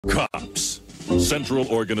C.O.P.S, Central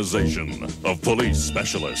Organization of Police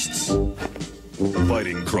Specialists.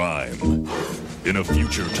 Fighting crime in a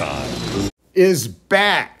future time. Is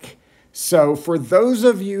back. So for those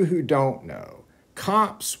of you who don't know,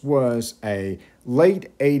 C.O.P.S was a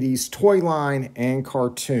late 80s toy line and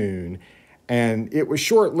cartoon, and it was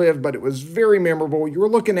short-lived, but it was very memorable. You were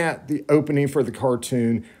looking at the opening for the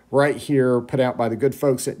cartoon right here, put out by the good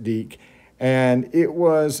folks at Deke. And it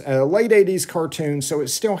was a late 80s cartoon, so it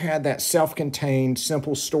still had that self-contained,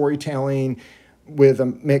 simple storytelling with a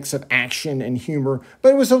mix of action and humor,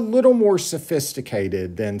 but it was a little more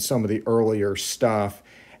sophisticated than some of the earlier stuff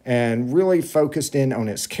and really focused in on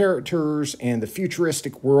its characters and the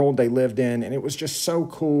futuristic world they lived in. And it was just so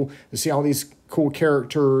cool to see all these cool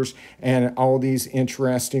characters and all these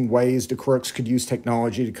interesting ways the Crooks could use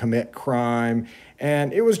technology to commit crime.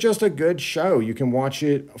 And it was just a good show. You can watch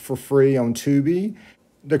it for free on Tubi.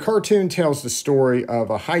 The cartoon tells the story of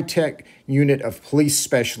a high-tech unit of police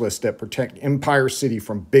specialists that protect Empire City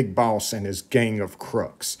from Big Boss and his gang of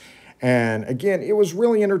crooks. And again, it was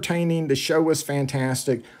really entertaining. The show was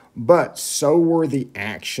fantastic, but so were the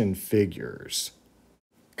action figures.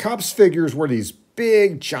 C.O.P.S figures were these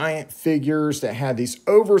big, giant figures that had these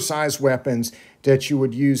oversized weapons that you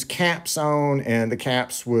would use caps on, and the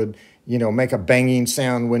caps would, make a banging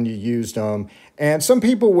sound when you used them. And some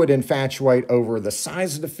people would infatuate over the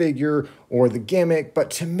size of the figure or the gimmick, but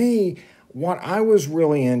to me, what I was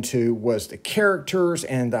really into was the characters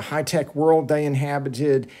and the high-tech world they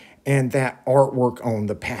inhabited and that artwork on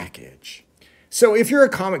the package. So if you're a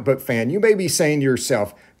comic book fan, you may be saying to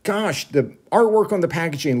yourself, gosh, the artwork on the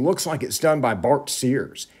packaging looks like it's done by Bart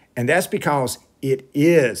Sears. And that's because it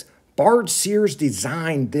is. Bart Sears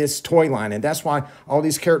designed this toy line, and that's why all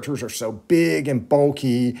these characters are so big and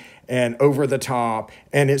bulky and over the top,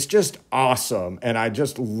 and it's just awesome. And I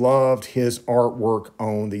just loved his artwork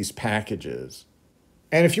on these packages.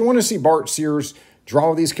 And if you want to see Bart Sears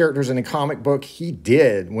draw these characters in a comic book, he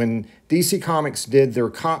did. When DC Comics did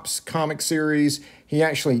their C.O.P.S comic series, he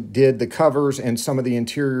actually did the covers and some of the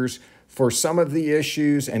interiors for some of the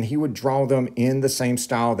issues, and he would draw them in the same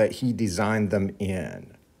style that he designed them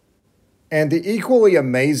in. And the equally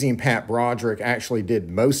amazing Pat Broderick actually did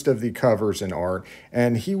most of the covers and art,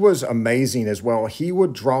 and he was amazing as well. He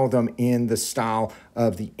would draw them in the style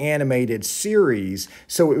of the animated series,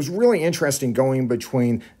 so it was really interesting going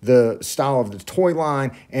between the style of the toy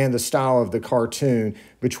line and the style of the cartoon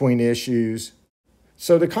between issues.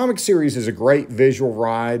 So the comic series is a great visual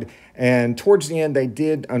ride, and towards the end they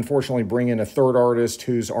did unfortunately bring in a third artist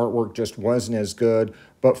whose artwork just wasn't as good,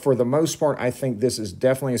 but for the most part I think this is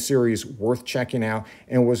definitely a series worth checking out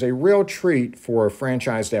and was a real treat for a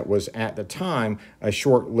franchise that was at the time a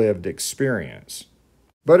short-lived experience.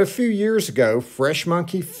 But a few years ago, Fresh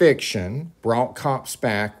Monkey Fiction brought C.O.P.S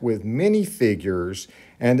back with minifigures,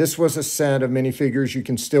 and this was a set of minifigures. You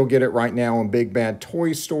can still get it right now on Big Bad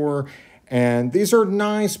Toy Store. And these are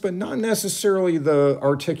nice, but not necessarily the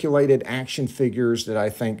articulated action figures that I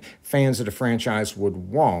think fans of the franchise would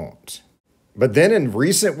want. But then in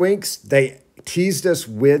recent weeks, they teased us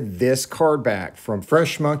with this card back from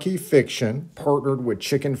Fresh Monkey Fiction, partnered with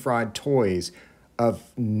Chicken Fried Toys,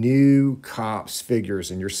 of new C.O.P.S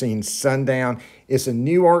figures. And you're seeing Sundown. It's a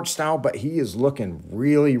new art style, but he is looking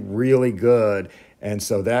really, really good. And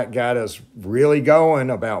so that got us really going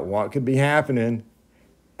about what could be happening.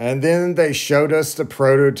 And then they showed us the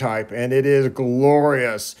prototype, and it is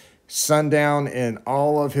glorious. Sundown in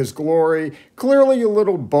all of his glory. Clearly a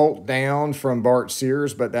little bulked down from Bart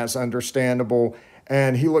Sears, but that's understandable.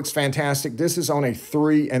 And he looks fantastic. This is on a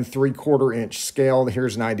 3 3/4 inch scale.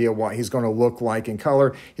 Here's an idea of what he's going to look like in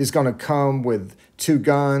color. He's going to come with 2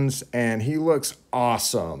 guns, and he looks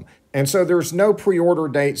awesome. And so there's no pre-order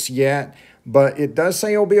dates yet, but it does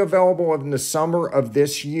say it'll be available in the summer of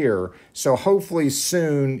this year. So hopefully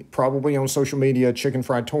soon, probably on social media, Chicken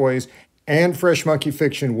Fried Toys and Fresh Monkey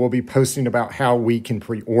Fiction will be posting about how we can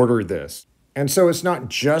pre-order this. And so it's not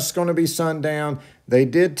just going to be Sundown. They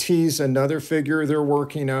did tease another figure they're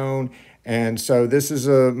working on. And so this is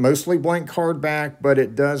a mostly blank card back, but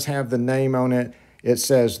it does have the name on it. It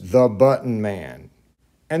says The Button Man.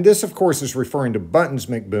 And this, of course, is referring to Buttons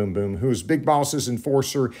McBoom-Boom, who was Big Boss's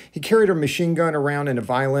enforcer. He carried a machine gun around in a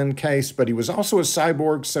violin case, but he was also a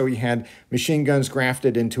cyborg, so he had machine guns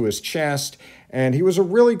grafted into his chest. And he was a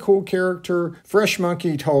really cool character. Fresh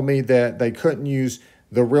Monkey told me that they couldn't use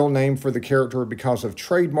the real name for the character because of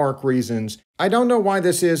trademark reasons. I don't know why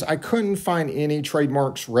this is. I couldn't find any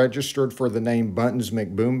trademarks registered for the name Buttons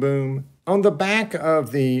McBoom-Boom. On the back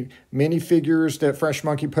of the minifigures that Fresh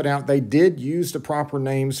Monkey put out, they did use the proper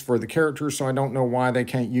names for the characters, so I don't know why they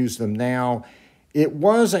can't use them now. It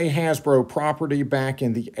was a Hasbro property back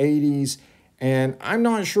in the 80s, and I'm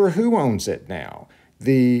not sure who owns it now.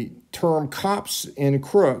 The term cops and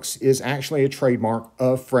crooks is actually a trademark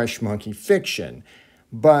of Fresh Monkey Fiction,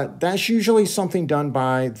 but that's usually something done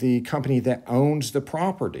by the company that owns the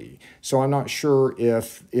property. So I'm not sure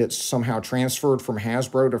if it's somehow transferred from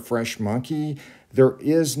Hasbro to Fresh Monkey. There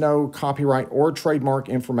is no copyright or trademark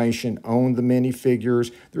information on the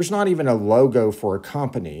minifigures. There's not even a logo for a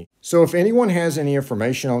company. So if anyone has any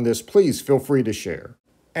information on this, please feel free to share.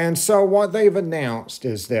 And so what they've announced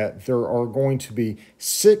is that there are going to be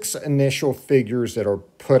 6 initial figures that are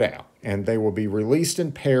put out, and they will be released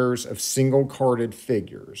in pairs of single-carded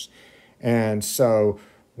figures. And so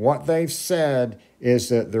what they've said is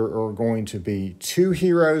that there are going to be 2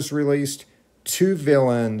 heroes released, 2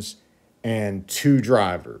 villains, and 2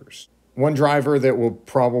 drivers. One driver that will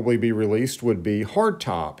probably be released would be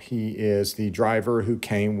Hardtop. He is the driver who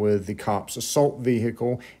came with the C.O.P.S assault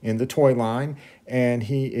vehicle in the toy line, and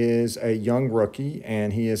he is a young rookie,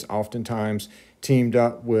 and he is oftentimes teamed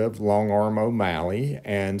up with Long Arm O'Malley,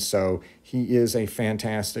 and so he is a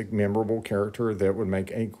fantastic, memorable character that would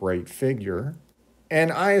make a great figure.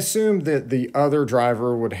 And I assume that the other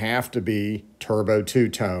driver would have to be Turbo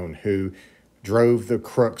Two-Tone, who drove the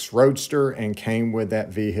Crooks Roadster and came with that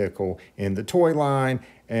vehicle in the toy line,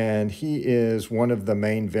 and he is one of the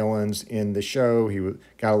main villains in the show. He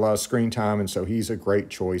got a lot of screen time, and so he's a great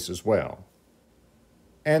choice as well.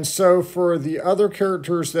 And so for the other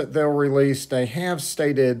characters that they'll release, they have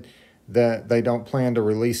stated that they don't plan to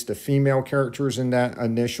release the female characters in that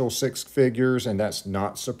initial 6 figures, and that's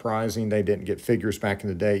not surprising. They didn't get figures back in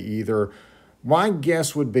the day either. My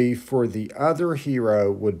guess would be for the other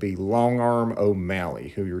hero would be Long Arm O'Malley,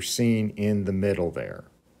 who you're seeing in the middle there.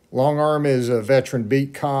 Long Arm is a veteran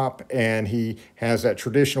beat cop, and he has that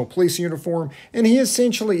traditional police uniform, and he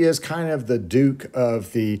essentially is kind of the Duke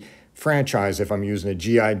of the franchise, if I'm using a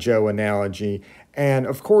G.I. Joe analogy. And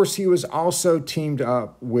of course, he was also teamed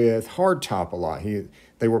up with Hardtop a lot.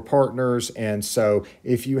 They were partners, and so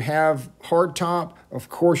if you have Hardtop, of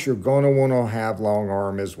course you're going to want to have Long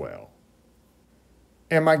Arm as well.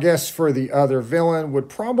 And my guess for the other villain would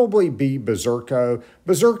probably be Berserko.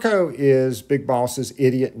 Berserko is Big Boss's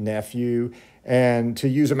idiot nephew. And to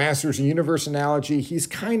use a Masters of the Universe analogy, he's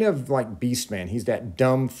kind of like Beastman. He's that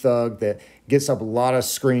dumb thug that gets up a lot of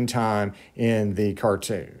screen time in the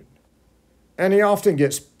cartoon. And he often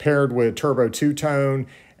gets paired with Turbo Two-Tone.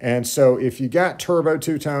 And so if you got Turbo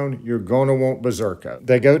Two-Tone, you're going to want Berserko.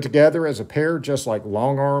 They go together as a pair just like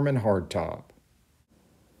Long Arm and Hardtop.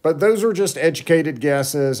 But those are just educated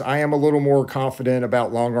guesses. I am a little more confident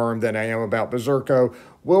about Long Arm than I am about Berserko.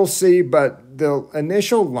 We'll see, but the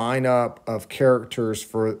initial lineup of characters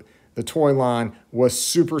for the toy line was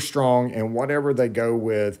super strong, and whatever they go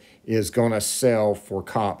with is going to sell for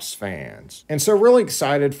C.O.P.S fans. And so really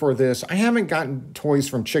excited for this. I haven't gotten toys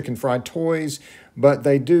from Chicken Fried Toys, but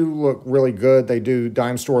they do look really good. They do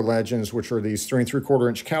Dime Store Legends, which are these 3 3/4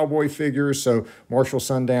 inch cowboy figures. So Marshall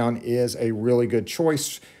Sundown is a really good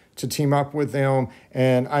choice to team up with them.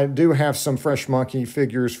 And I do have some Fresh Monkey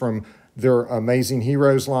figures from their Amazing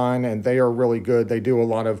Heroes line, and they are really good. They do a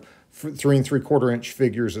lot of 3 3/4 inch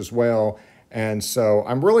figures as well. And so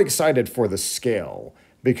I'm really excited for the scale,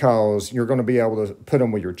 because you're going to be able to put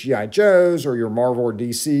them with your G.I. Joes or your Marvel or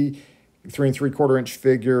DC 3 3/4 inch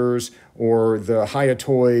figures, or the Hiya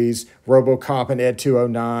Toys, RoboCop, and Ed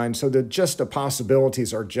 209. So the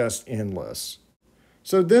possibilities are just endless.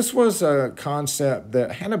 So this was a concept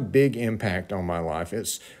that had a big impact on my life.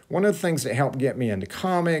 It's one of the things that helped get me into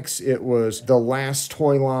comics. It was the last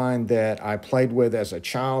toy line that I played with as a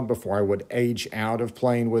child before I would age out of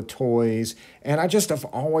playing with toys. And I just have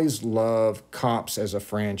always loved C.O.P.S as a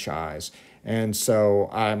franchise. And so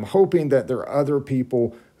I'm hoping that there are other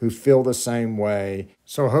people who feel the same way.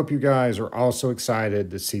 So I hope you guys are also excited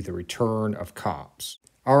to see the return of C.O.P.S.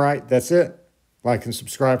 All right, that's it. Like and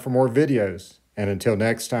subscribe for more videos. And until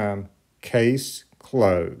next time, case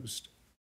closed.